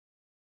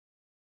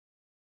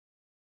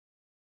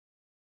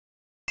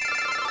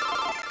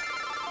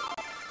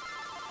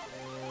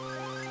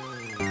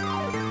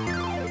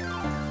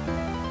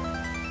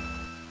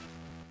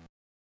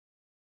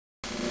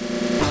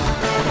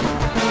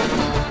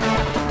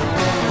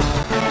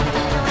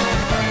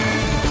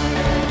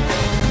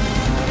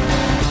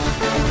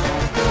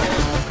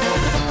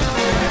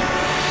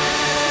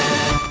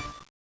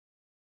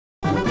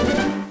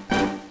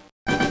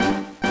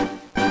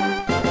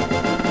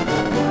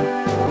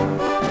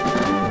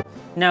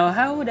Now,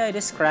 how would I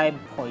describe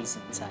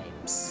poison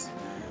types?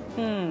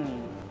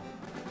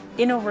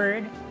 In a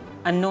word,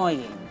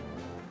 annoying.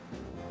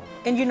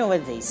 And you know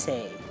what they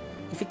say,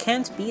 if you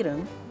can't beat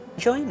them,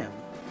 join them.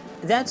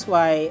 That's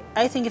why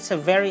I think it's a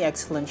very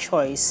excellent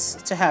choice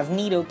to have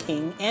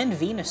Nidoking and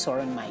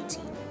Venusaur on my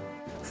team.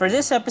 For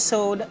this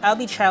episode, I'll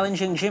be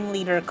challenging Gym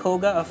Leader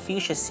Koga of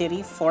Fuchsia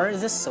City for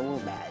the Soul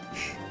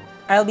Badge.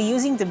 I'll be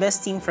using the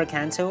best team for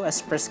Kanto as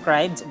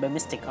prescribed by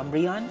Mystic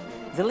Umbreon.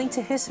 The link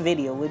to his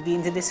video would be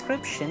in the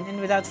description,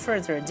 and without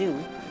further ado,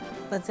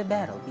 let the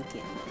battle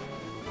begin.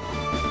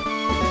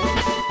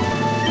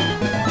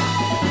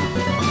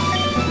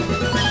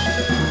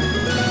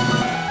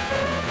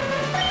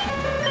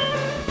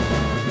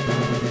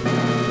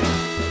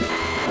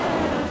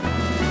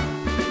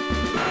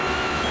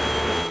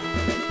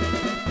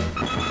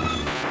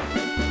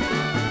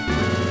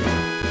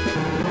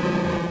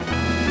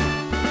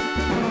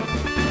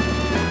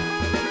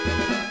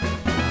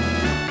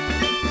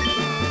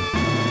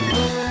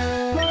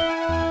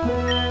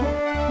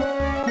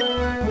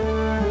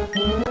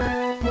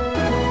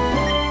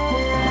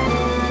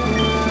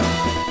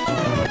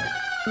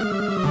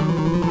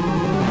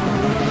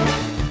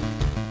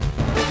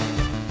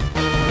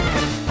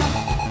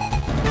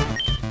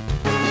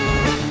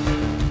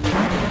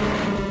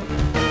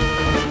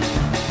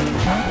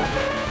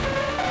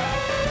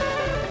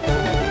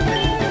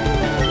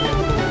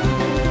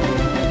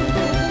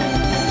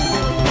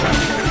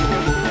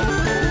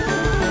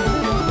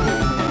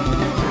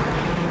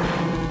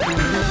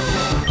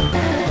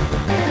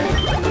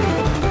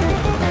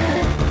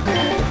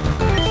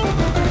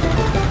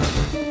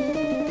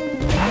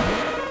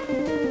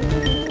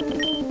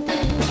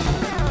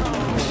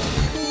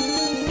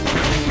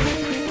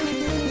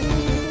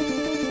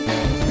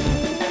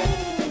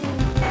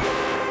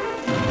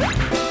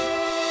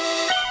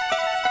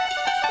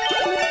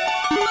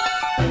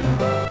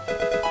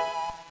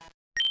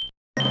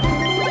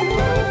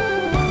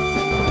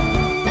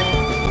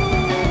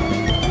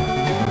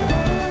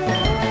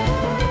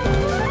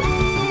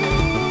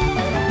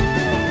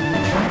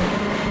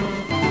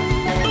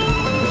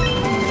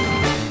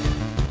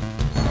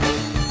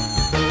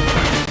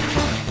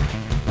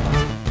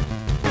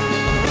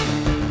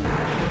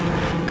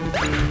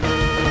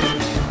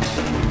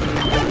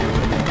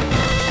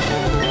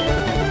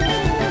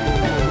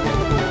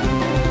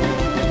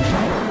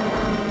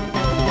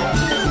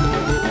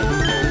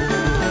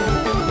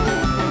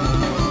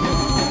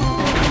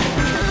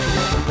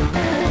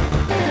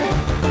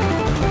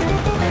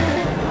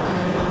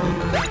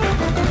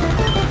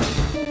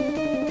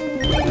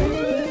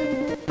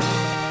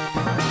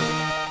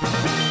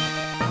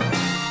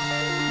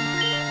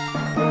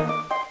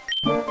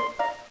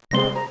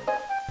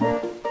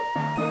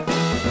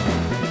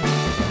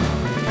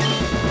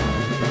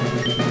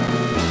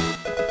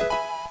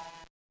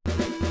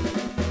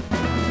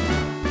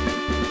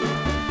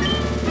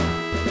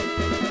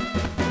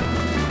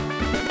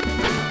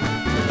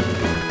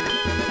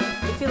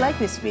 If you like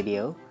this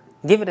video,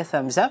 give it a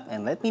thumbs up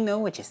and let me know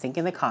what you think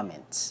in the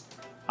comments.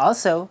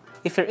 Also,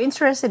 if you're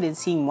interested in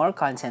seeing more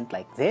content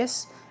like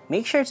this,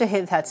 make sure to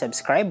hit that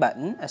subscribe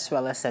button as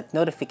well as that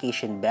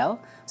notification bell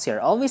so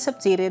you're always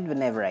updated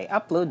whenever I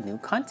upload new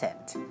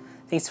content.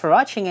 Thanks for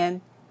watching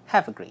and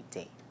have a great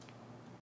day.